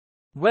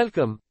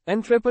Welcome,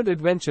 intrepid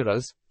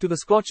adventurers, to the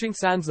scorching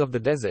sands of the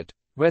desert,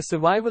 where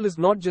survival is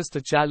not just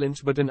a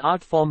challenge but an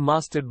art form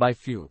mastered by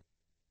few.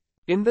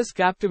 In this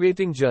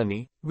captivating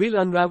journey, we'll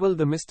unravel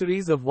the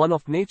mysteries of one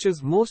of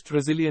nature's most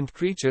resilient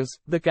creatures,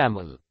 the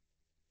camel.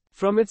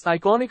 From its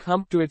iconic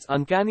hump to its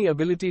uncanny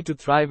ability to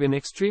thrive in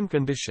extreme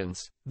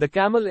conditions, the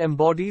camel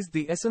embodies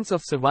the essence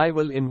of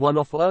survival in one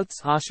of Earth's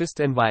harshest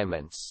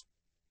environments.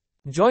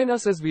 Join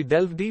us as we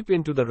delve deep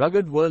into the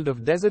rugged world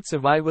of desert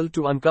survival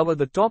to uncover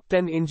the top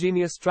 10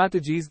 ingenious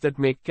strategies that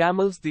make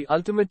camels the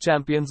ultimate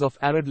champions of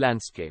arid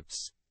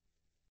landscapes.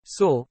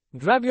 So,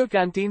 grab your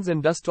canteens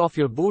and dust off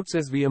your boots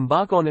as we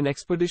embark on an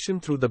expedition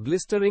through the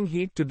blistering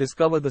heat to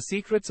discover the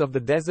secrets of the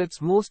desert's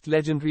most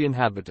legendary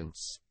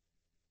inhabitants.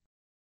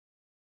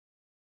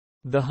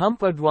 The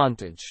hump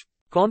advantage.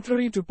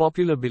 Contrary to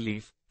popular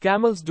belief,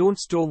 camels don't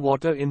store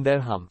water in their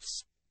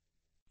humps.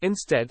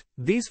 Instead,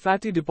 these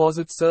fatty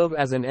deposits serve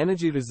as an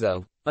energy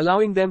reserve,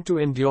 allowing them to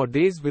endure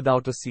days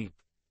without a seep.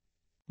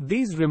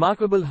 These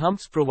remarkable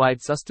humps provide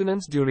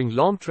sustenance during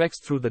long treks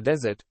through the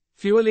desert,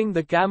 fueling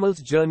the camel's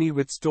journey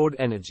with stored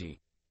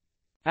energy.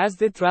 As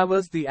they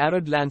traverse the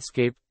arid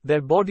landscape,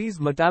 their bodies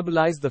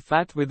metabolize the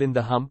fat within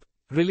the hump,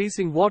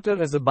 releasing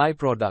water as a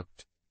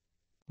byproduct.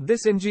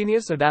 This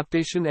ingenious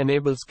adaptation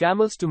enables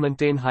camels to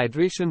maintain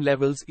hydration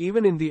levels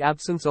even in the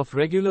absence of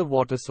regular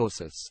water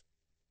sources.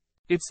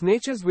 It's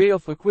nature's way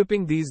of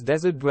equipping these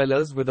desert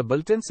dwellers with a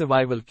built-in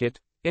survival kit,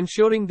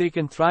 ensuring they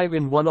can thrive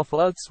in one of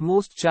Earth's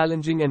most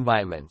challenging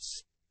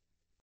environments.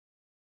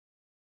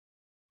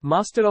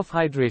 Master of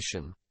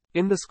hydration.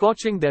 In the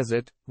scorching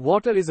desert,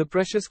 water is a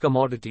precious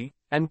commodity,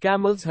 and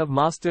camels have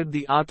mastered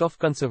the art of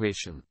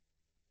conservation.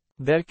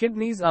 Their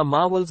kidneys are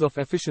marvels of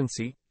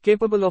efficiency,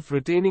 capable of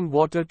retaining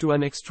water to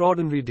an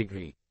extraordinary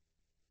degree.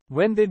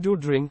 When they do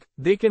drink,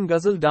 they can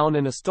guzzle down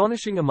an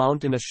astonishing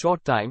amount in a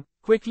short time,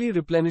 quickly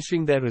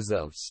replenishing their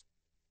reserves.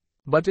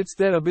 But it's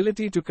their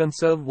ability to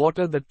conserve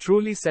water that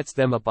truly sets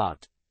them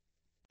apart.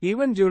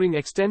 Even during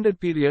extended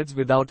periods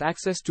without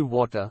access to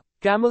water,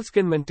 camels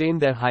can maintain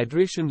their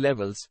hydration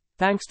levels,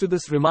 thanks to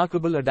this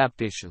remarkable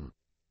adaptation.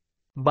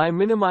 By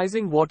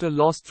minimizing water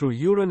loss through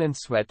urine and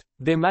sweat,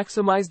 they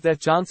maximize their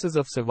chances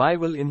of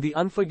survival in the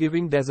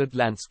unforgiving desert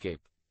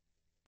landscape.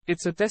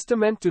 It's a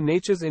testament to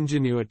nature's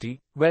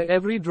ingenuity, where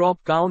every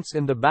drop counts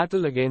in the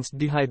battle against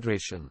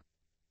dehydration.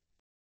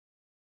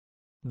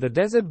 The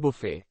desert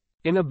buffet.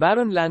 In a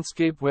barren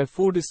landscape where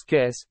food is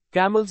scarce,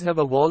 camels have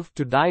evolved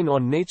to dine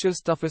on nature's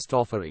toughest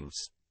offerings.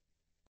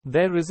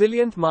 Their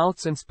resilient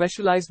mouths and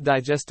specialized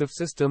digestive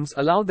systems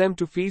allow them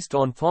to feast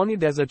on thorny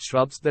desert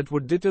shrubs that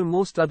would deter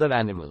most other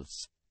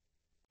animals.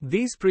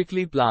 These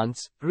prickly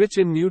plants, rich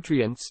in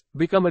nutrients,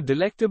 become a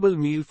delectable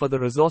meal for the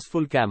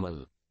resourceful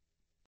camel.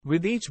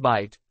 With each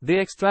bite, they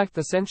extract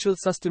essential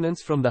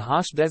sustenance from the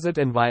harsh desert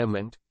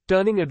environment,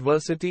 turning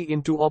adversity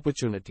into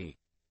opportunity.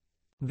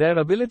 Their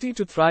ability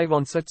to thrive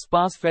on such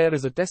sparse fare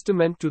is a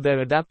testament to their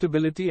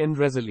adaptability and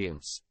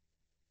resilience.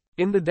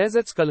 In the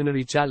desert's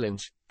culinary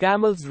challenge,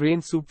 camels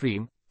reign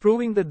supreme,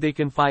 proving that they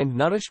can find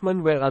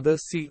nourishment where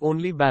others see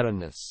only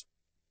barrenness.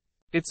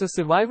 It's a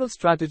survival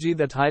strategy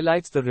that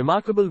highlights the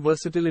remarkable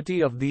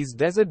versatility of these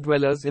desert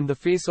dwellers in the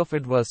face of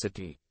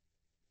adversity.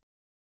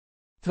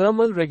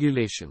 Thermal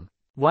regulation.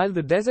 While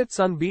the desert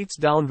sun beats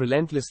down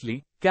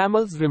relentlessly,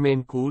 camels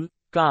remain cool,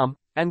 calm,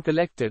 and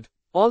collected,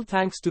 all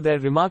thanks to their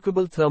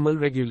remarkable thermal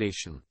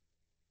regulation.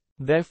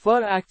 Their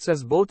fur acts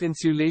as both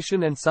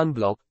insulation and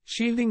sunblock,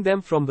 shielding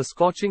them from the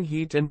scorching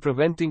heat and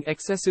preventing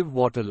excessive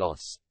water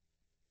loss.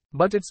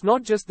 But it's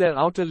not just their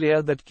outer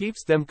layer that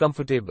keeps them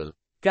comfortable.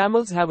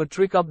 Camels have a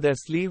trick up their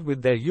sleeve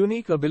with their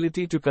unique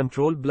ability to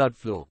control blood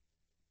flow.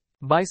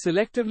 By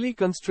selectively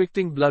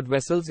constricting blood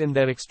vessels in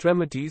their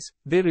extremities,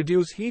 they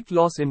reduce heat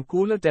loss in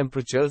cooler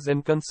temperatures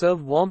and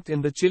conserve warmth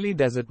in the chilly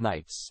desert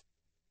nights.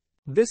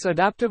 This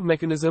adaptive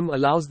mechanism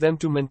allows them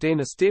to maintain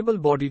a stable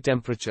body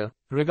temperature,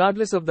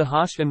 regardless of the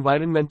harsh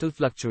environmental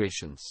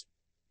fluctuations.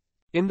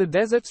 In the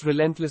desert's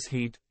relentless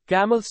heat,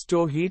 camels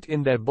store heat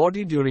in their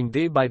body during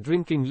day by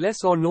drinking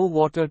less or no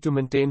water to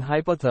maintain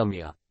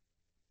hypothermia.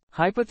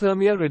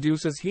 Hypothermia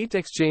reduces heat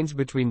exchange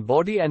between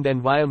body and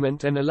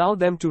environment and allow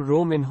them to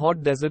roam in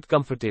hot desert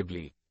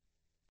comfortably.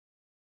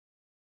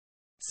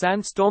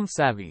 Sandstorm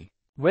savvy.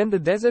 When the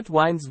desert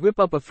winds whip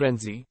up a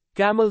frenzy,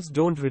 camels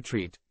don't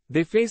retreat.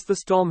 They face the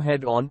storm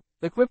head-on,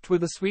 equipped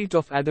with a suite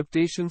of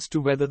adaptations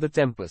to weather the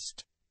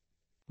tempest.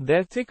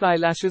 Their thick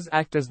eyelashes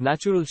act as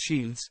natural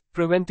shields,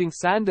 preventing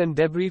sand and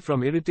debris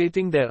from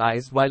irritating their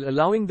eyes while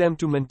allowing them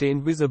to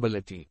maintain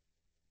visibility.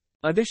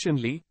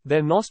 Additionally,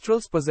 their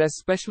nostrils possess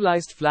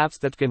specialized flaps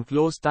that can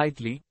close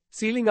tightly,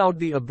 sealing out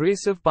the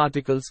abrasive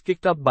particles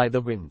kicked up by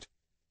the wind.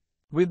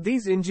 With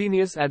these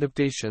ingenious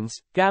adaptations,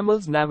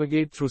 camels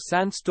navigate through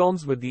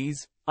sandstorms with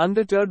ease,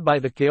 undeterred by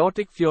the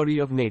chaotic fury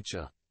of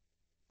nature.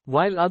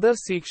 While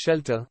others seek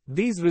shelter,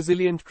 these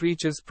resilient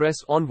creatures press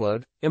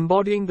onward,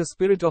 embodying the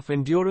spirit of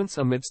endurance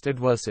amidst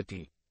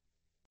adversity.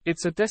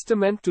 It's a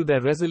testament to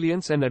their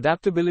resilience and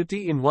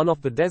adaptability in one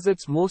of the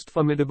desert's most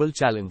formidable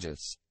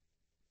challenges.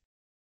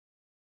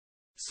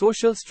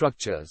 Social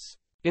structures.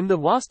 In the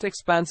vast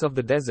expanse of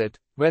the desert,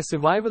 where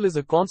survival is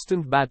a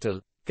constant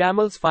battle,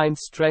 camels find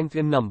strength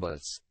in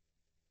numbers.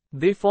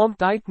 They form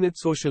tight-knit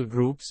social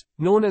groups,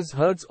 known as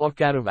herds or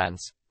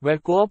caravans, where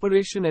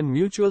cooperation and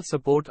mutual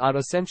support are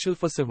essential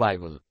for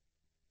survival.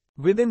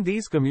 Within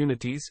these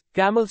communities,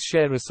 camels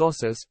share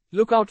resources,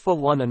 look out for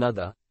one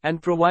another,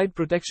 and provide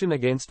protection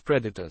against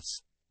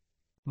predators.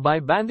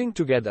 By banding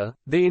together,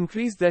 they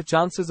increase their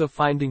chances of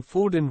finding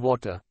food and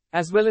water,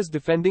 as well as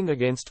defending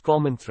against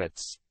common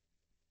threats.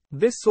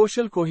 This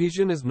social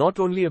cohesion is not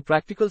only a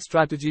practical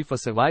strategy for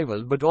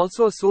survival but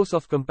also a source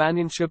of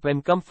companionship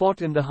and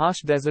comfort in the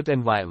harsh desert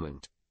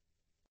environment.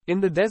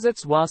 In the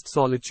desert's vast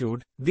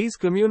solitude, these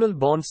communal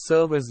bonds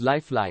serve as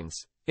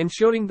lifelines,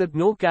 ensuring that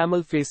no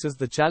camel faces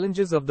the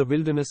challenges of the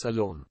wilderness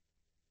alone.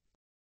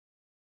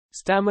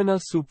 Stamina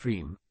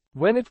supreme.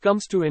 When it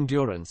comes to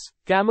endurance,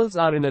 camels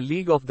are in a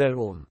league of their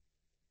own.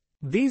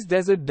 These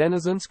desert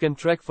denizens can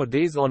trek for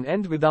days on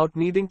end without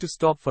needing to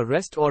stop for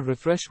rest or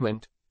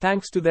refreshment,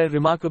 thanks to their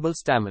remarkable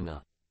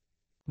stamina.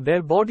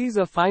 Their bodies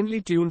are finely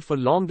tuned for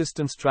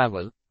long-distance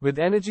travel, with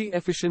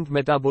energy-efficient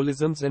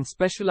metabolisms and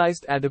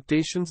specialized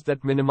adaptations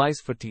that minimize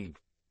fatigue.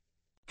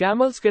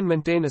 Camels can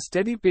maintain a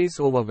steady pace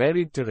over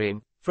varied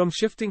terrain, from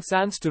shifting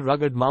sands to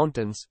rugged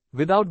mountains,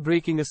 without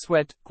breaking a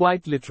sweat,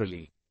 quite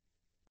literally.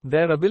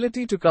 Their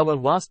ability to cover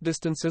vast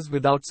distances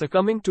without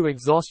succumbing to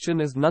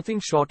exhaustion is nothing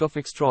short of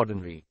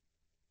extraordinary.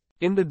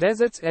 In the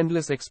desert's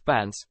endless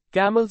expanse,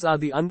 camels are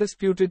the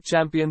undisputed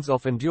champions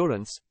of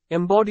endurance,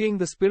 embodying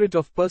the spirit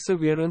of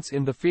perseverance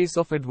in the face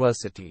of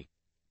adversity.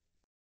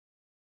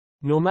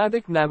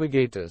 Nomadic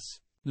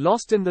navigators.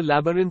 Lost in the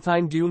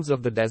labyrinthine dunes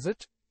of the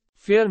desert?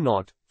 Fear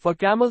not, for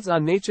camels are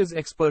nature's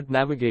expert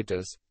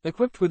navigators,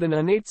 equipped with an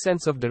innate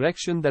sense of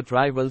direction that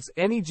rivals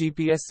any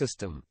GPS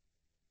system.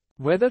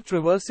 Whether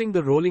traversing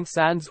the rolling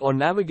sands or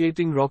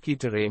navigating rocky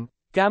terrain,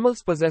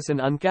 camels possess an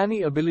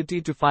uncanny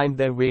ability to find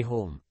their way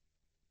home.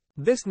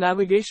 This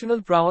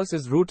navigational prowess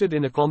is rooted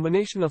in a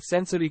combination of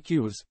sensory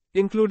cues,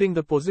 including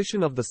the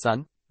position of the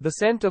sun, the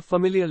scent of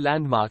familiar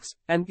landmarks,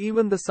 and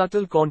even the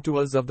subtle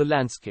contours of the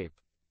landscape.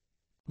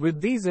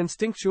 With these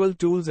instinctual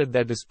tools at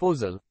their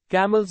disposal,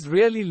 camels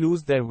rarely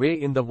lose their way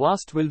in the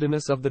vast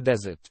wilderness of the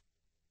desert.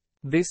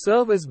 They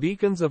serve as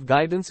beacons of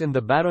guidance in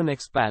the barren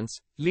expanse,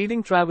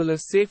 leading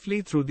travelers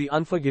safely through the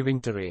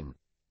unforgiving terrain.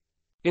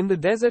 In the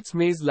desert's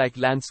maze-like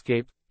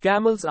landscape,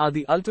 camels are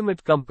the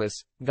ultimate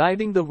compass,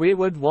 guiding the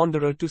wayward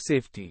wanderer to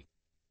safety.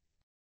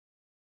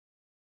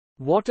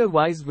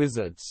 Water-wise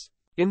wizards.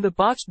 In the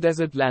parched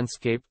desert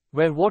landscape,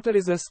 where water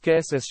is as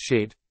scarce as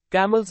shade,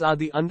 camels are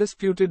the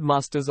undisputed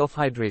masters of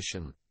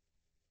hydration.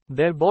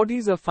 Their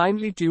bodies are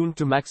finely tuned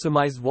to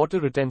maximize water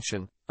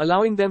retention,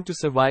 allowing them to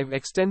survive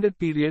extended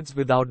periods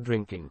without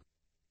drinking.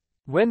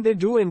 When they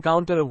do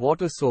encounter a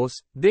water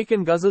source, they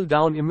can guzzle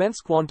down immense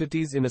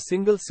quantities in a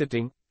single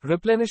sitting,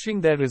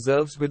 replenishing their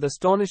reserves with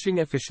astonishing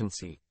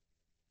efficiency.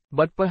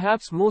 But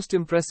perhaps most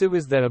impressive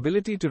is their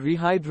ability to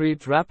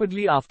rehydrate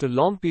rapidly after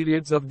long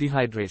periods of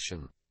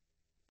dehydration.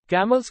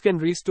 Camels can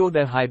restore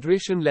their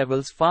hydration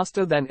levels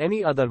faster than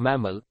any other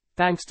mammal,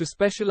 thanks to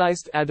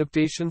specialized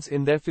adaptations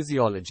in their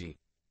physiology.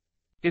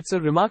 It's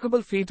a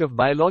remarkable feat of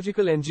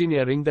biological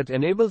engineering that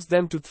enables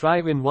them to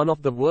thrive in one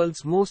of the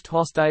world's most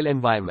hostile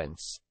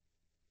environments.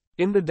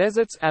 In the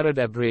desert's arid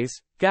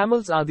embrace,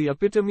 camels are the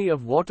epitome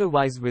of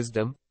water-wise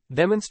wisdom,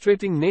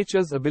 demonstrating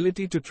nature's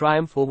ability to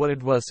triumph over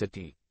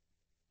adversity.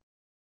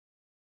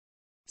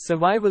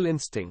 Survival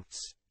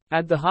instincts.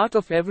 At the heart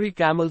of every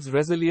camel's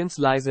resilience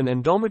lies an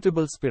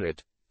indomitable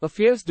spirit, a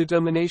fierce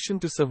determination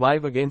to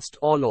survive against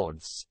all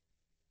odds.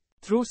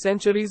 Through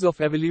centuries of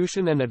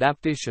evolution and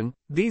adaptation,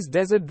 these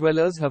desert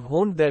dwellers have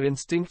honed their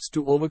instincts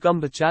to overcome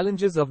the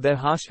challenges of their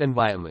harsh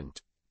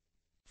environment.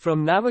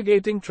 From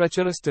navigating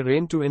treacherous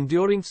terrain to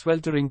enduring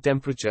sweltering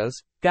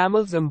temperatures,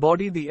 camels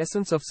embody the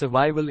essence of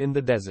survival in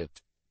the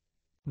desert.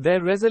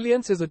 Their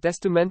resilience is a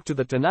testament to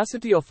the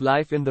tenacity of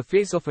life in the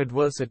face of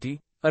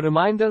adversity, a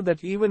reminder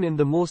that even in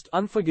the most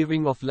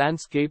unforgiving of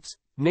landscapes,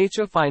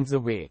 nature finds a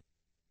way.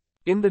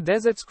 In the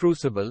desert's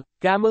crucible,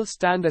 camels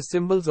stand as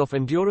symbols of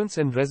endurance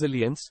and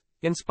resilience,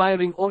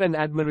 inspiring awe and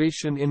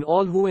admiration in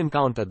all who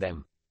encounter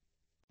them.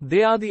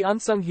 They are the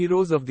unsung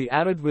heroes of the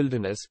arid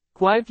wilderness,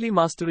 quietly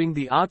mastering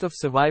the art of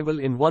survival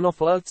in one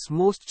of Earth's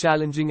most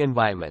challenging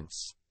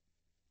environments.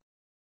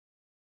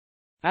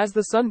 As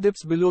the sun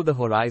dips below the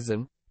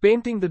horizon,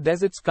 painting the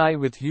desert sky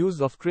with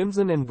hues of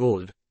crimson and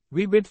gold,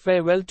 we bid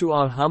farewell to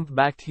our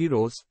hump-backed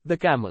heroes, the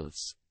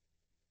camels.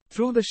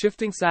 Through the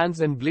shifting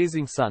sands and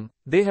blazing sun,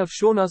 they have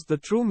shown us the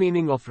true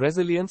meaning of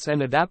resilience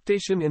and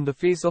adaptation in the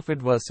face of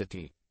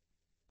adversity.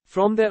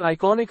 From their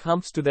iconic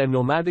humps to their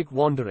nomadic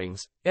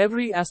wanderings,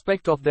 every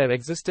aspect of their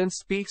existence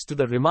speaks to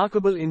the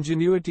remarkable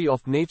ingenuity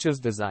of nature's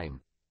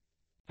design.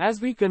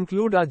 As we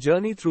conclude our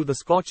journey through the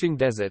scorching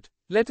desert,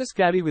 let us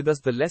carry with us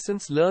the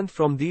lessons learned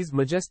from these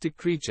majestic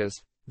creatures,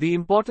 the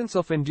importance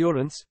of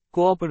endurance,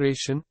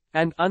 cooperation,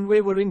 and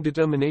unwavering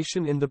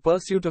determination in the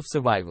pursuit of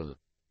survival.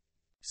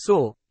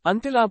 So,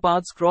 Until our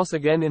paths cross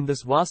again in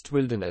this vast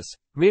wilderness,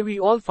 may we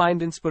all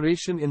find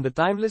inspiration in the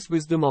timeless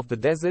wisdom of the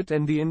desert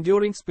and the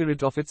enduring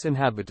spirit of its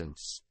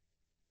inhabitants.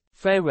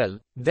 Farewell,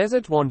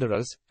 desert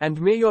wanderers,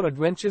 and may your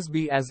adventures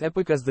be as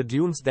epic as the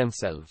dunes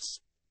themselves.